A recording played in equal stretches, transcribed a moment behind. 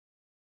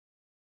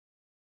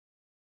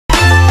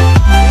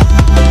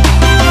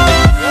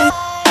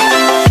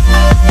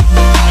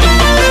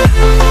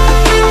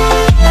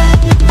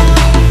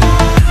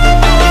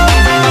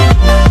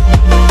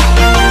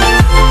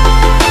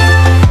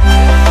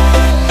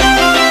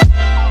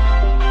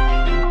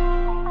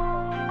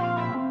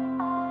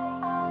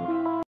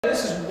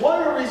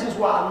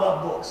I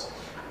love books.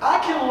 I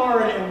can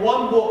learn in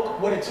one book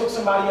what it took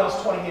somebody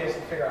else 20 years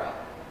to figure out.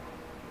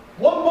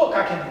 One book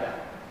I can do that.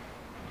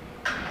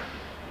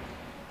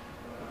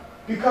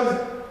 Because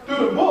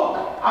through the book,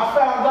 I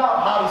found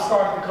out how they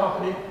started the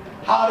company,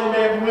 how they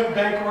may have went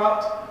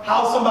bankrupt,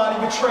 how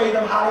somebody betrayed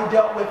them, how they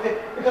dealt with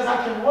it, because I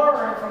can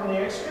learn from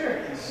their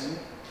experience.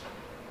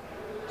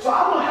 So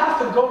I don't have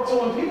to go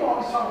to, when people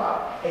always talk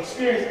about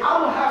experience, I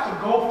don't have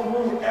to go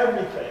through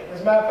everything.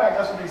 As a matter of fact,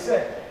 that's what they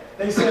said.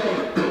 They say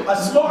a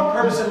smart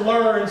person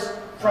learns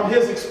from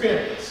his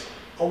experience.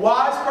 A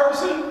wise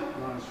person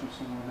learns from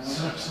someone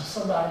else.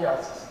 Somebody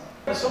else's.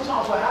 And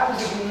sometimes what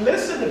happens is we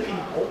listen to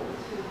people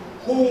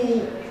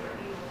who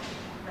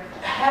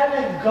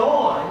haven't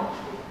gone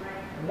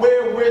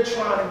where we're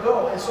trying to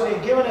go. And so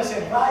they're giving us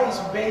advice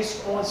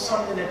based on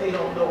something that they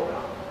don't know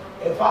about.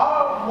 If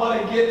I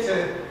want to get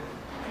to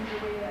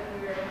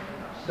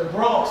the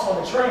Bronx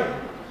on the train,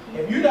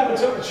 if you never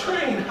took a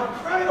train, I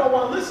probably don't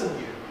want to listen to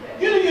you.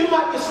 You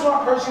might be a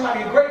smart person, you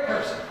might be a great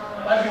person,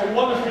 you might be a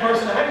wonderful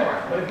person to hang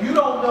around. But if you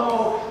don't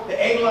know the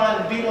A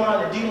line, the B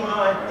line, the D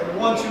line, and the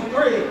 1, 2, 3,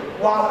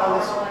 why would I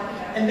listen?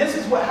 And this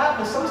is what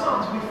happens.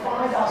 Sometimes we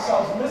find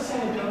ourselves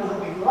listening to people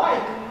who we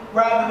like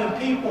rather than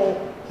people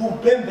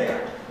who've been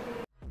there.